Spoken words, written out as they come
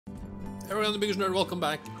Everyone, the biggest nerd, welcome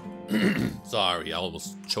back. Sorry, I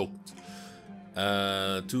almost choked.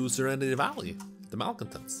 To Serenity Valley, the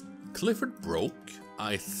malcontents. Clifford broke.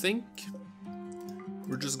 I think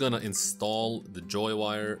we're just gonna install the joy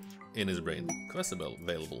wire in his brain. Quest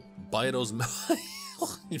available. Buy those. No.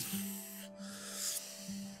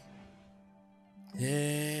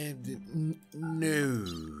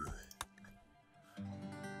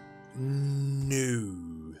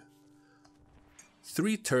 No.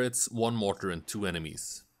 3 turrets, 1 mortar, and 2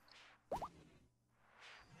 enemies.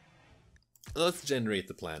 Let's generate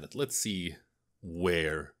the planet. Let's see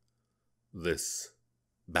where this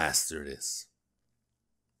bastard is.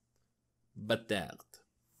 Bestowed.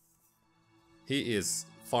 He is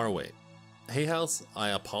far away. Hey house,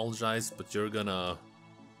 I apologize, but you're gonna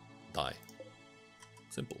die.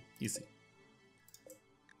 Simple, easy.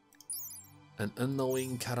 An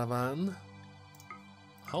unknowing caravan.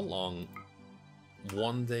 How long?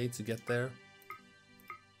 1 day to get there.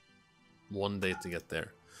 1 day to get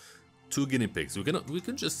there. 2 guinea pigs. We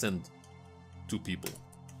can just send 2 people.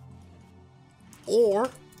 Or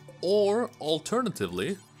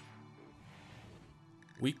alternatively,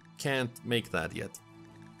 we can't make that yet.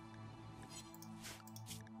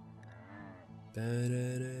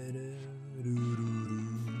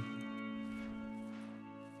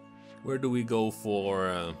 Where do we go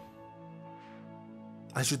for?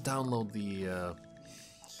 I should download the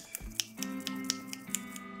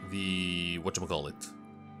whatchamacallit.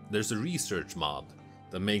 There's a research mod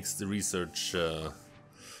that makes the research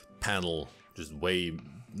panel just way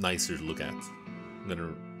nicer to look at. I'm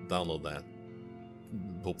gonna download that.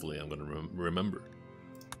 Hopefully I'm gonna remember.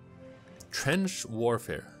 Trench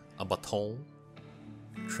warfare. A baton.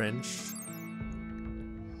 Trench.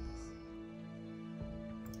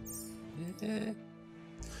 Yeah.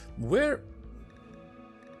 Where?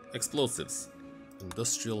 Explosives.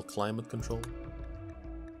 Industrial climate control.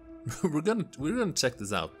 we're gonna check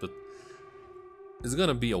this out, but it's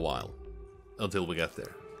gonna be a while until we get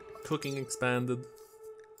there. Cooking expanded.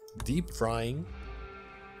 Deep frying.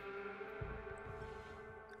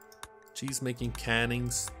 Cheese making,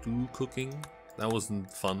 canning, stew cooking. That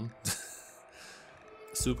wasn't fun.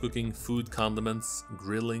 Soup cooking, food, condiments,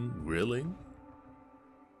 grilling.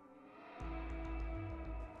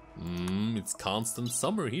 It's constant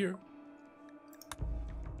summer here.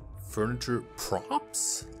 Furniture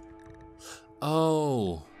props?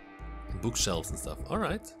 Oh, bookshelves and stuff.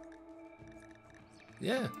 Alright.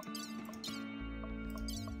 Yeah.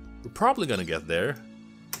 We're probably gonna get there.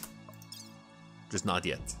 Just not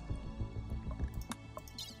yet.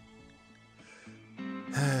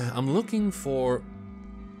 I'm looking for...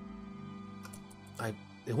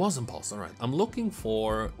 It wasn't pulse, alright. I'm looking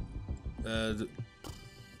for... what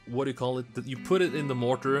do you call it? You put it in the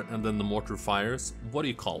mortar and then the mortar fires. What do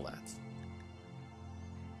you call that?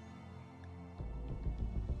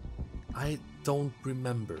 I don't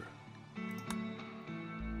remember.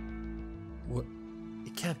 What?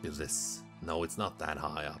 It can't be this. No, it's not that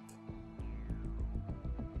high up.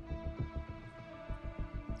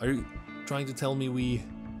 Are you trying to tell me we...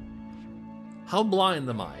 How blind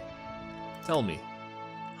am I? Tell me.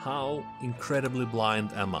 How incredibly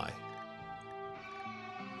blind am I?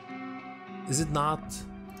 Is it not?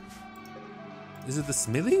 Is it the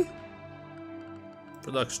smithy?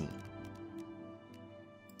 Production.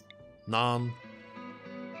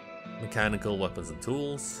 Non-mechanical weapons and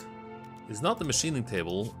tools. It's not the machining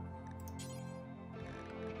table.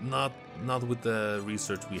 Not with the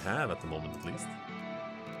research we have at the moment, at least.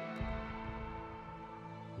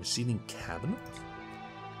 Machining cabinet?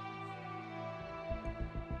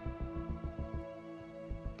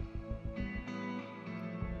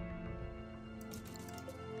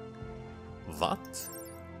 What?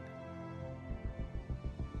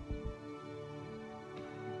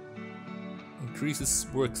 Increases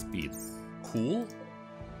work speed. Cool.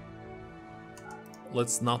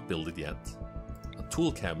 Let's not build it yet. A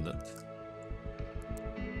tool cabinet.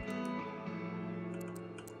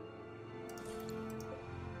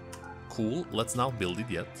 Cool. Let's not build it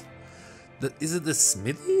yet. Is it the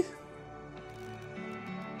smithy?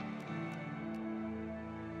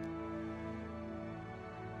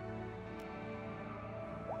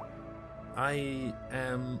 I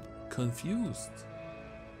am confused.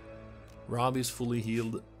 Robbie's fully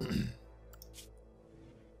healed.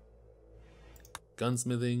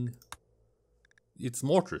 Gunsmithing. It's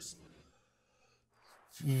mortars.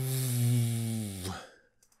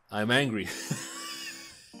 I'm angry.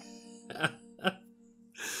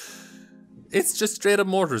 It's just straight up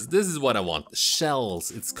mortars. This is what I want.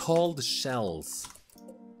 Shells. It's called shells.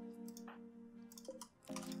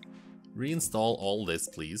 Reinstall all this,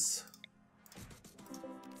 please.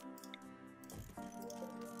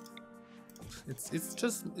 It's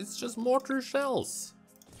just mortar shells.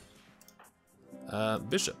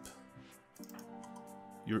 Bishop.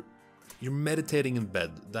 You're meditating in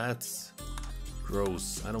bed. That's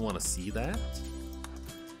gross. I don't want to see that.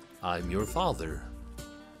 I'm your father.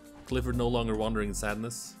 Clifford no longer wandering in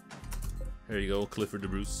sadness. Here you go, Clifford the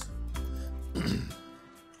Bruce.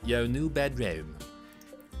 Yo, new bedroom.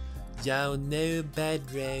 Yo, new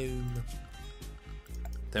bedroom.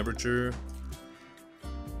 Temperature.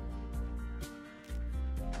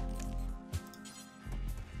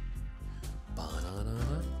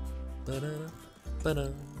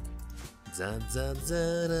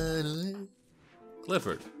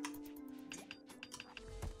 Clifford.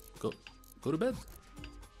 Go to bed.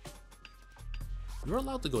 You're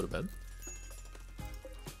allowed to go to bed.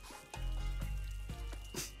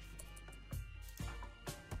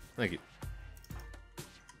 Thank you.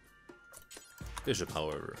 Bishop,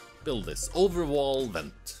 however, build this. Overwall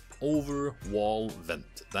vent. Overwall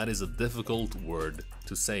vent. That is a difficult word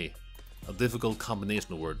to say. A difficult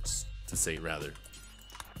combination of words to say, rather.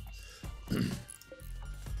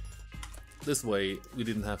 This way, we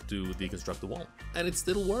didn't have to deconstruct the wall. And it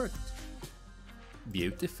still worked.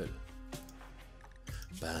 Beautiful.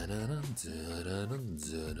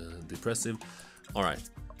 Depressive. Alright.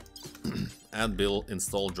 Add Bill,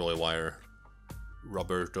 install Joywire.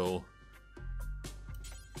 Roberto.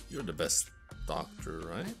 You're the best doctor,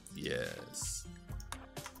 right? Yes.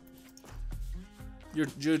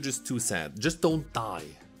 You're just too sad. Just don't die.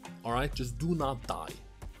 Alright? Just do not die.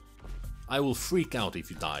 I will freak out if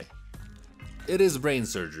you die. It is brain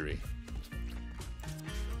surgery.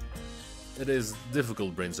 It is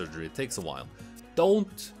difficult brain surgery. It takes a while.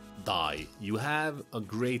 Don't die. You have a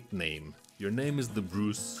great name. Your name is the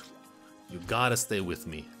Bruce. You gotta stay with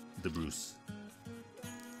me, the Bruce.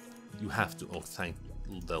 You have to. Oh, thank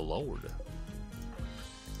the Lord.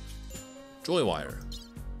 Joywire.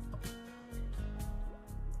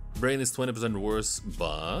 Brain is 20% worse,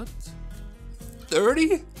 but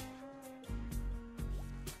 30?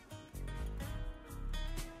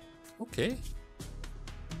 Okay.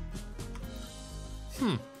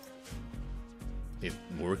 It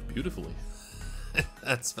worked beautifully.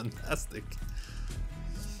 That's fantastic.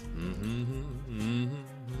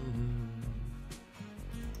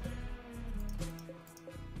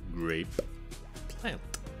 Grape plant.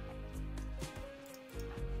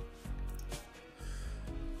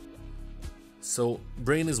 So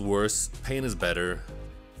brain is worse, pain is better.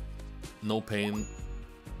 No pain.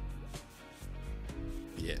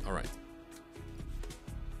 Yeah, alright.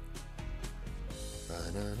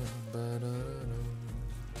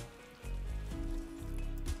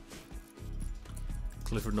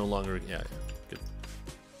 Clifford no longer. Yeah, good.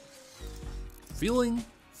 Feeling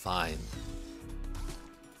fine.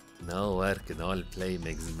 No work and all play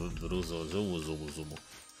makes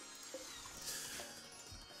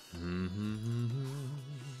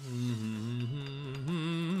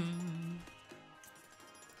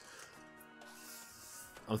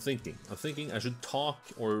I'm thinking I should talk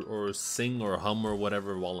or sing or hum or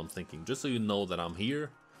whatever while I'm thinking, just so you know that I'm here.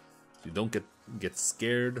 So you don't get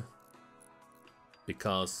scared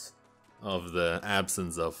because of the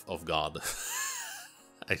absence of God.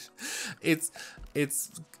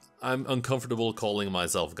 I'm uncomfortable calling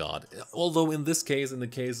myself God. Although in this case, in the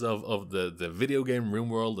case of the video game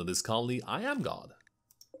Rimworld and this colony, I am God.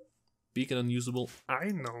 Beacon unusable. I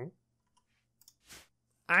know.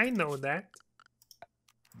 I know that.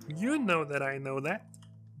 You know that I know that.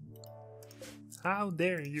 How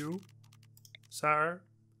dare you, sir?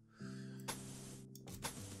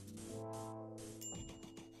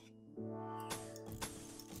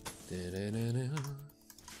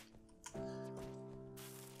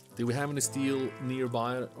 Do we have any steel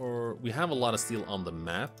nearby? Or we have a lot of steel on the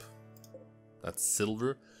map. That's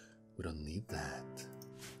silver. We don't need that.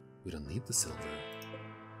 We don't need the silver.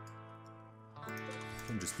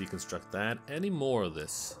 Can just deconstruct that. Any more of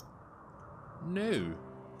this? No.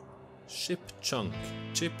 Ship chunk.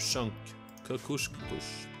 Chip chunk. Kukush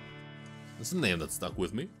kukush. That's a name that stuck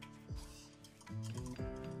with me.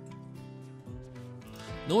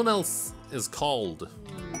 No one else is called.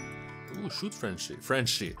 Ooh, shoot Frenchie.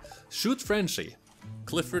 Frenchie. Shoot Frenchie.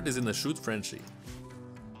 Clifford is in a shoot Frenchie.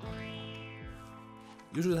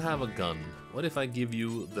 You should have a gun. What if I give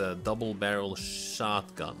you the double barrel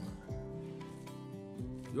shotgun?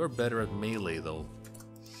 You're better at melee though.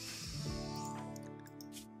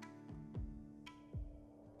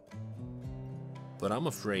 But I'm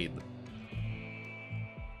afraid.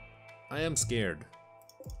 I am scared.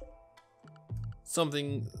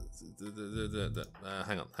 Something...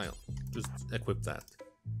 hang on. Just equip that.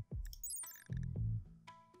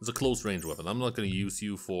 It's a close range weapon. I'm not gonna use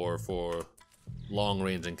you for long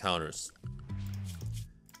range encounters.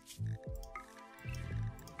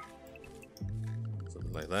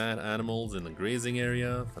 Something like that. Animals in the grazing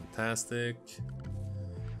area. Fantastic.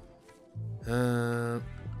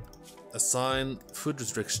 Assign food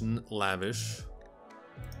restriction lavish.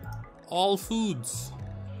 All foods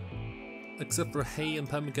except for hay and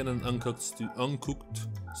pemmican and uncooked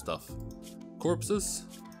stuff. Corpses?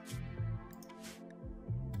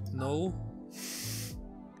 No.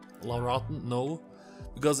 La rotten? No.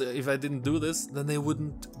 Because if I didn't do this, then they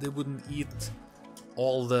wouldn't eat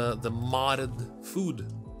all the modded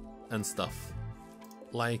food and stuff.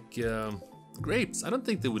 Like grapes. I don't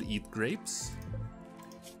think they would eat grapes.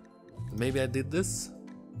 Maybe I did this.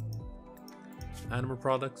 Animal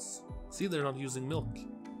products. See, they're not using milk.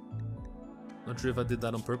 Not sure if I did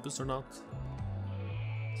that on purpose or not.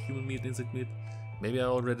 Human meat, insect meat. Maybe I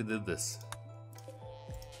already did this.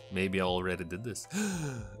 Maybe I already did this.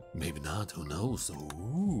 Maybe not, who knows?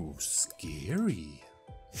 Ooh, scary.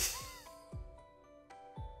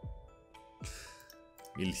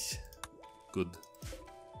 Milch. Good.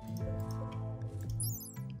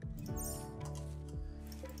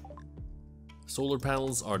 Solar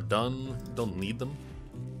panels are done. Don't need them.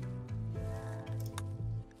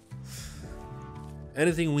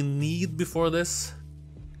 Anything we need before this?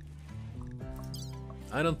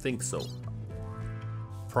 I don't think so.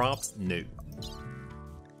 Props? No.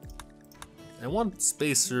 I want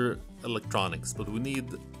spacer electronics, but we need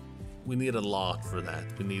a lot for that.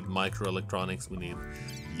 We need microelectronics. We need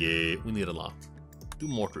a lot. Do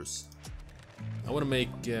mortars. I want to make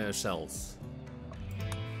shells.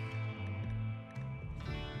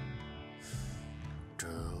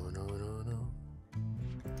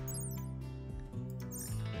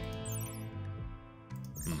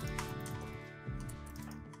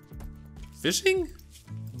 Fishing?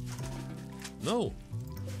 No.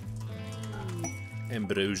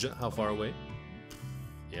 Ambrosia, how far away?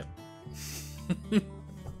 Yep.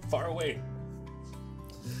 Far away.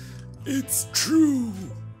 It's true.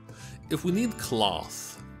 If we need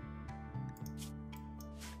cloth,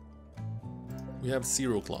 we have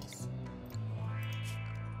 0 cloth.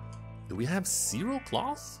 Do we have 0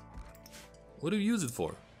 cloth? What do we use it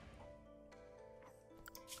for?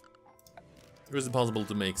 Or is it possible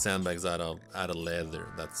to make sandbags out of leather?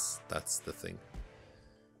 That's the thing.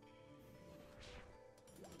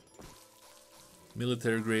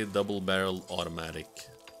 Military grade double barrel automatic.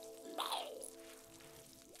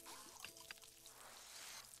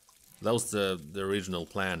 That was the original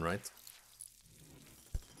plan, right?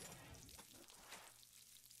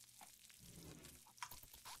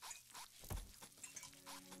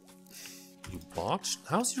 You botched?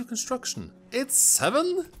 How's your construction? It's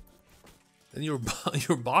 7? And you're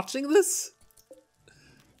botching this?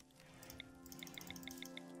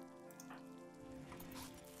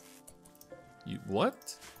 You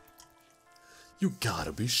what? You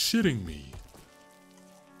gotta be shitting me.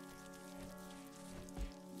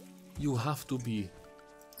 You have to be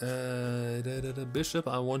Bishop,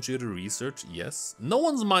 I want you to research. Yes. No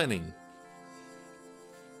one's mining.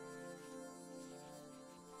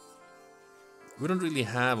 We don't really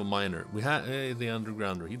have a miner. We had the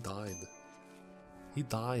undergrounder. He died. He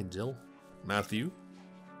died, Jill. Matthew,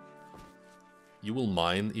 you will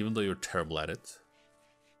mine even though you're terrible at it.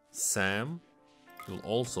 Sam, you will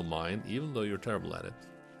also mine even though you're terrible at it.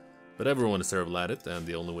 But everyone is terrible at it, and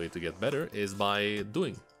the only way to get better is by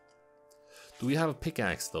doing. Do we have a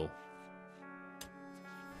pickaxe though?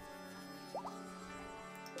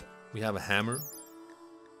 We have a hammer.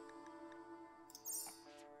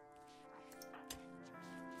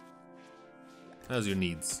 How's your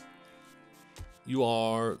needs?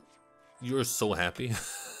 You're so happy.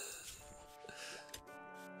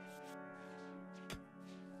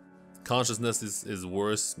 Consciousness is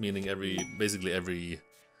worse, meaning basically everything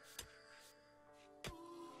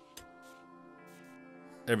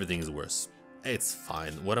is worse. It's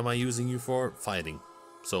fine. What am I using you for? Fighting.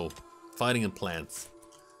 So, fighting and plants.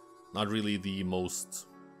 Not really the most...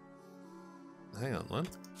 Hang on, what?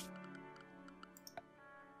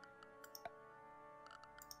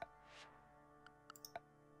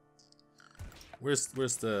 Where's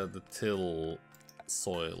the till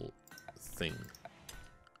soil thing?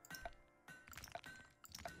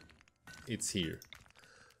 It's here.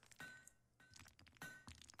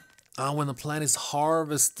 Ah, when the plant is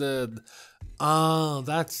harvested. Ah,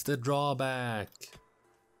 that's the drawback.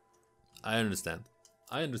 I understand.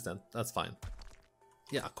 I understand. That's fine.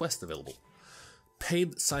 Yeah, a quest available.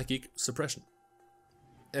 Paid psychic suppression.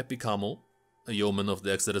 Epic ammo. A yeoman of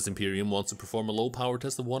the Exodus Imperium wants to perform a low power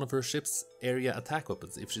test of one of her ship's area attack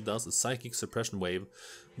weapons. If she does, a psychic suppression wave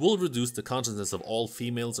will reduce the consciousness of all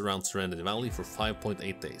females around Serenity Valley for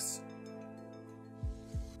 5.8 days.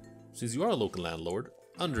 Since you are a local landlord,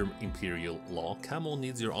 under Imperial law, Camo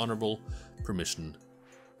needs your honorable permission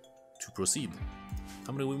to proceed.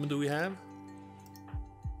 How many women do we have?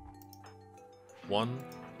 1,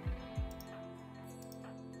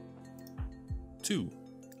 2.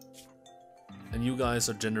 And you guys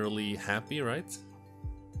are generally happy, right?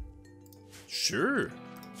 Sure.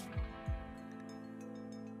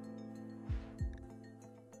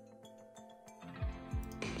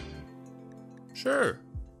 Sure.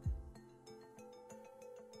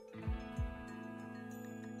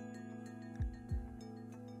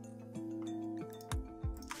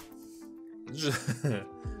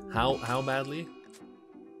 How badly?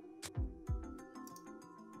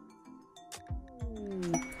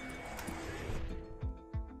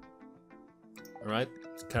 Alright,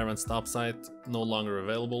 caravan stop site no longer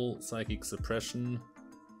available. Psychic suppression.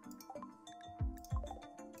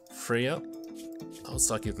 Freya. How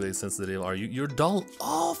psychically sensitive are you? You're dull.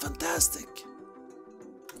 Oh, fantastic!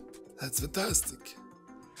 That's fantastic.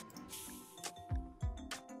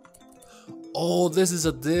 Oh, this is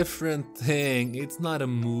a different thing. It's not a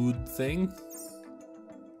mood thing.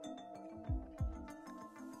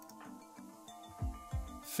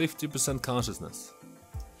 %50 consciousness.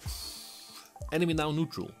 Enemy now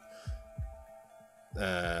neutral.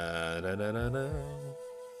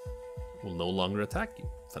 Will no longer attack you.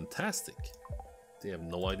 Fantastic. They have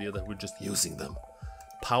no idea that we're just using them.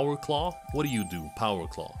 Power Claw? What do? Power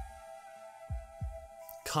Claw.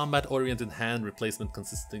 Combat-oriented hand replacement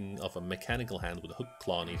consisting of a mechanical hand with a hooked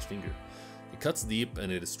claw on each finger. It cuts deep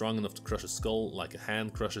and it is strong enough to crush a skull like a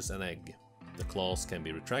hand crushes an egg. The claws can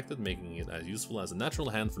be retracted, making it as useful as a natural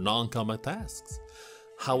hand for non-combat tasks.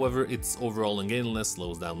 However, its overall ungainliness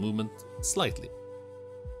slows down movement slightly.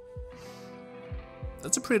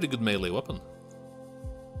 That's a pretty good melee weapon.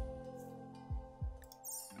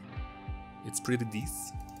 It's pretty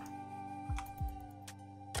decent.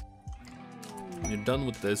 When you're done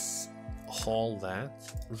with this, haul that.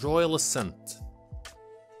 Royal Ascent.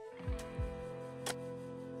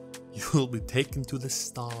 You will be taken to the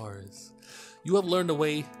stars. You have learned a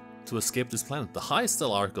way to escape this planet. The High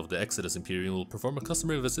Stellarch of the Exodus Imperium will perform a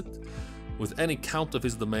customary visit with any count of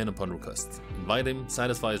his domain upon request. Invite him,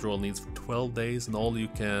 satisfy his royal needs for 12 days, and all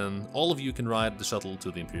of you can ride the shuttle to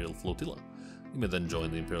the Imperial Flotilla. You may then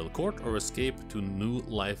join the Imperial Court or escape to new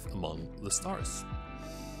life among the stars.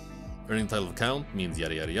 Earning the title of Count means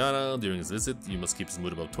yada yada yada. During his visit, you must keep his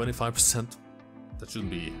mood above 25%. That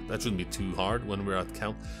shouldn't be too hard when we're at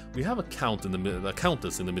Count. We have a countess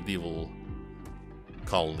in the medieval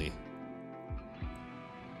colony.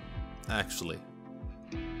 Actually.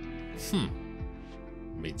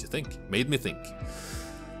 Made me think.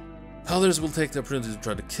 Others will take the opportunity to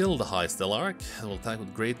try to kill the High Stellarch and will attack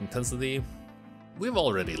with great intensity. We've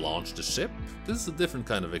already launched the ship. This is a different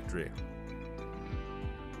kind of victory.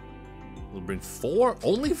 We'll bring 4?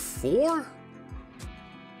 Only 4?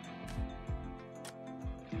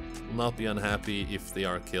 Will not be unhappy if they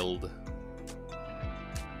are killed.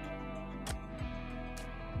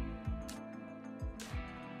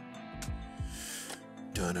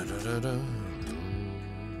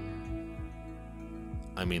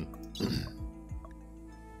 I mean,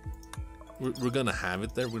 we're gonna have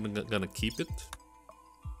it there. We're gonna keep it.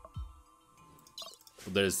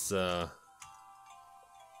 But there's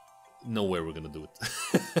no way we're gonna do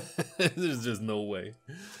it. There's just no way.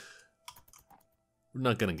 We're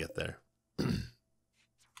not gonna get there.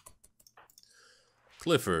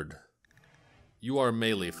 Clifford, you are a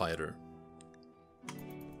melee fighter.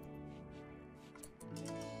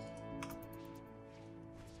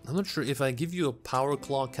 I'm not sure if I give you a power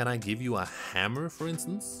claw, can I give you a hammer, for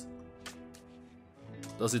instance?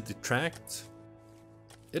 Does it detract?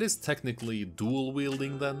 It is technically dual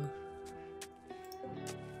wielding then.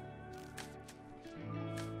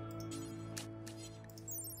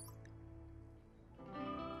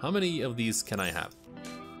 How many of these can I have?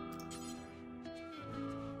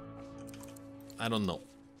 I don't know.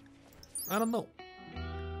 I don't know.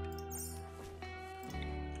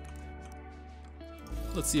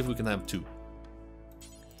 Let's see if we can have 2.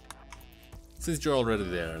 Since you're already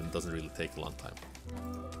there and it doesn't really take a long time.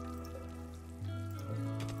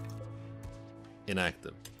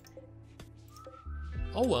 Inactive.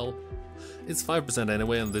 Oh well. It's 5%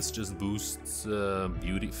 anyway, and this just boosts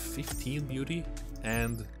beauty. 15 beauty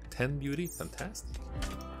and 10 beauty. Fantastic.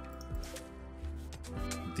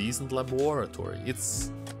 Decent laboratory.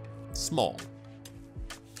 It's small.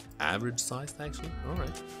 average sized actually.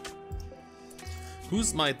 Alright.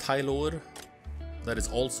 Who's my Tylor that is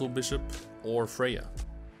also bishop, or Freya?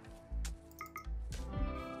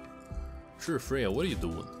 Sure, Freya, what are you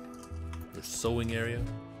doing? Your sewing area?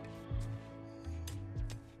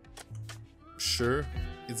 Sure,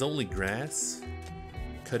 it's only grass.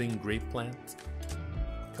 Cutting grape plant.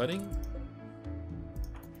 Cutting?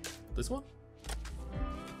 This one?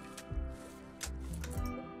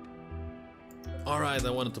 Alright, I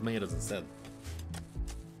wanted tomatoes instead.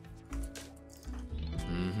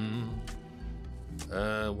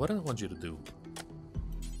 What do I want you to do?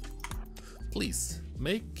 Please,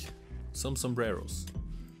 make some sombreros.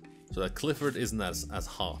 So that Clifford isn't as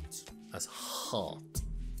hot. As hot.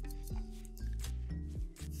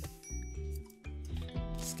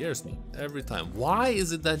 Scares me every time. Why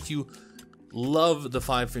is it that you love the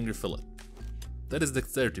 5-finger fillet? That is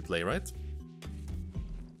dexterity play, right?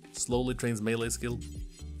 Slowly trains melee skill.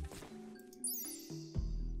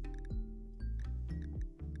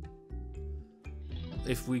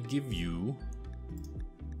 If we give you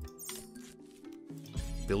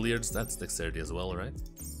billiards, that's dexterity as well, right?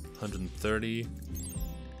 130.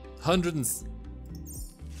 100 and...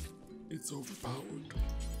 It's overpowered.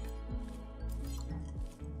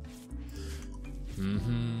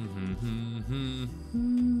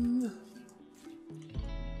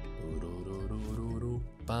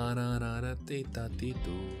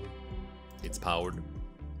 It's powered.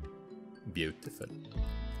 Beautiful.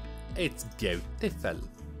 It's beautiful.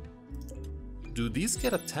 Do these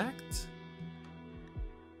get attacked?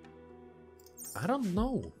 I don't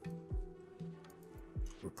know.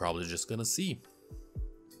 We're probably just gonna see.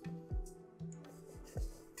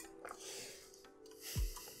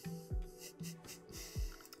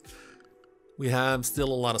 We have still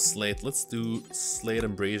a lot of slate. Let's do slate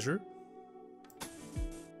and brazier.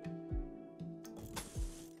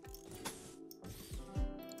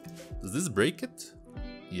 Does this break it?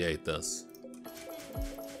 Yeah, it does.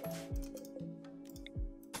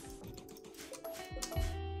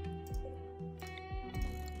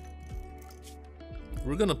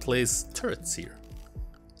 We're gonna place turrets here.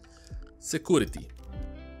 Security.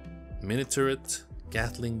 Mini turret,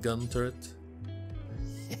 Gatling gun turret.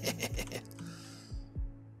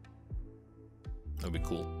 That'd be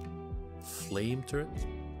cool. Flame turret?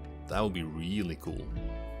 That would be really cool.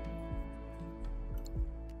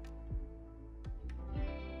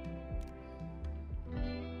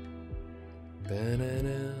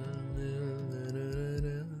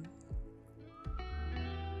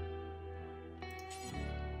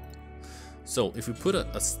 So, if we put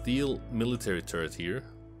a steel military turret here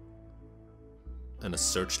and a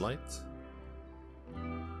searchlight,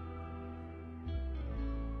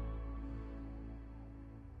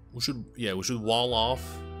 we should wall off,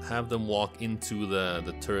 have them walk into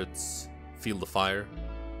the turret's field of fire.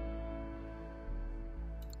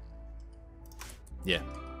 Yeah,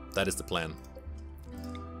 that is the plan.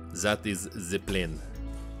 That is the plan.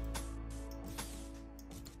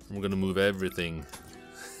 We're gonna move everything.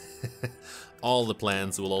 All the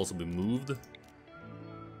plans will also be moved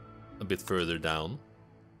a bit further down.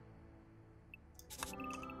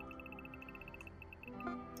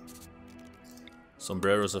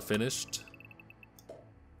 Sombreros are finished.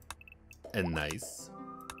 And nice.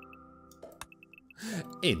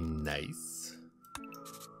 And nice.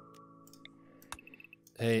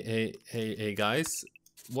 Hey guys.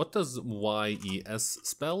 What does YES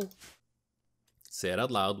spell? Say it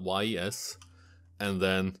out loud, YES. And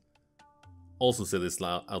then also say this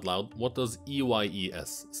out loud. What does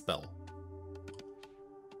EYES spell?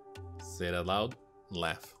 Say it out loud.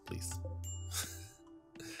 Laugh, please.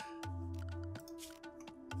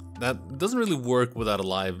 That doesn't really work without a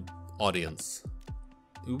live audience.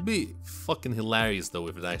 It would be fucking hilarious though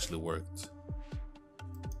if it actually worked.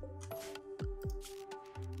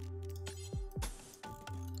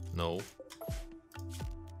 No.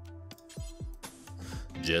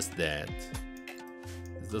 Just that.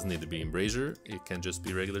 This doesn't need to be in brazier, it can just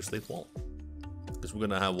be regular slate wall. Because we're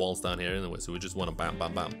gonna have walls down here anyway, so we just want to bam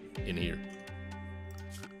bam bam in here.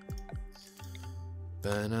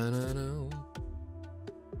 Ba-na-na-na.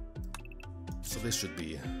 So this should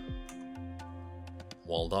be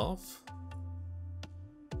walled off.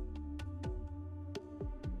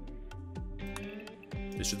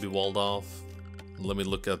 This should be walled off. Let me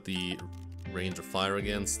look at the range of fire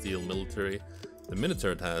again. Steel military. The mini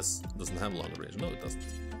turret doesn't have a longer range. No, it doesn't.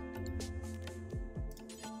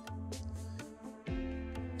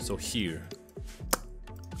 So here.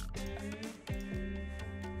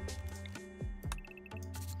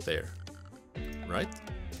 There. Right?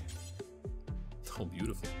 Oh,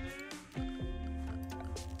 beautiful.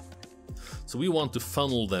 So we want to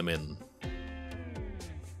funnel them in.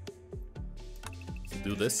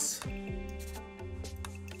 Do this.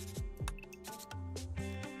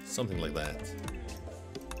 Something like that.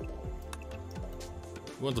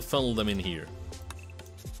 We want to funnel them in here.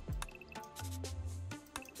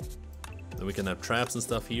 Then we can have traps and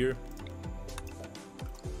stuff here.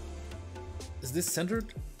 Is this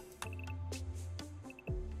centered?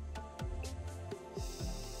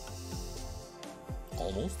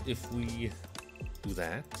 Almost. If we do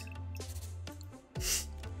that.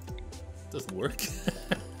 Doesn't work.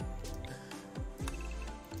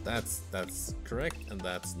 That's correct, and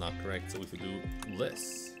that's not correct. So if we do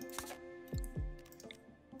this,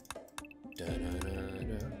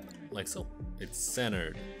 like so, it's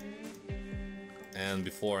centered. And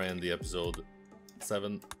before I end the episode,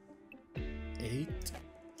 7, 8.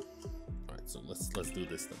 All right, so let's do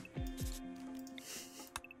this then.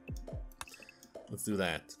 Let's do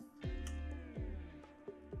that.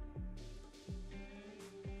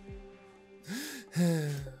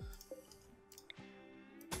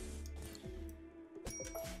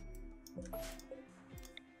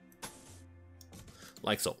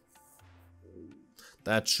 Like so.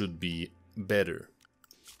 That should be better.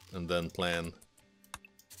 And then plan,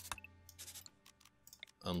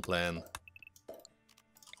 unplan,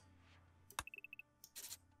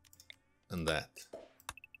 and that.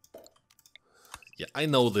 Yeah, I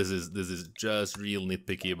know this is just real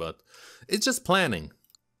nitpicky, but it's just planning.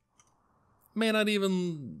 May not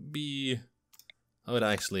even be how it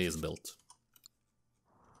actually is built.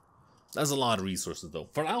 That's a lot of resources though.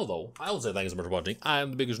 For now though, I'll say thanks so much for watching. I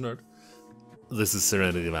am the biggest nerd. This is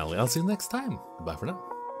Serenity Valley. I'll see you next time. Goodbye for now.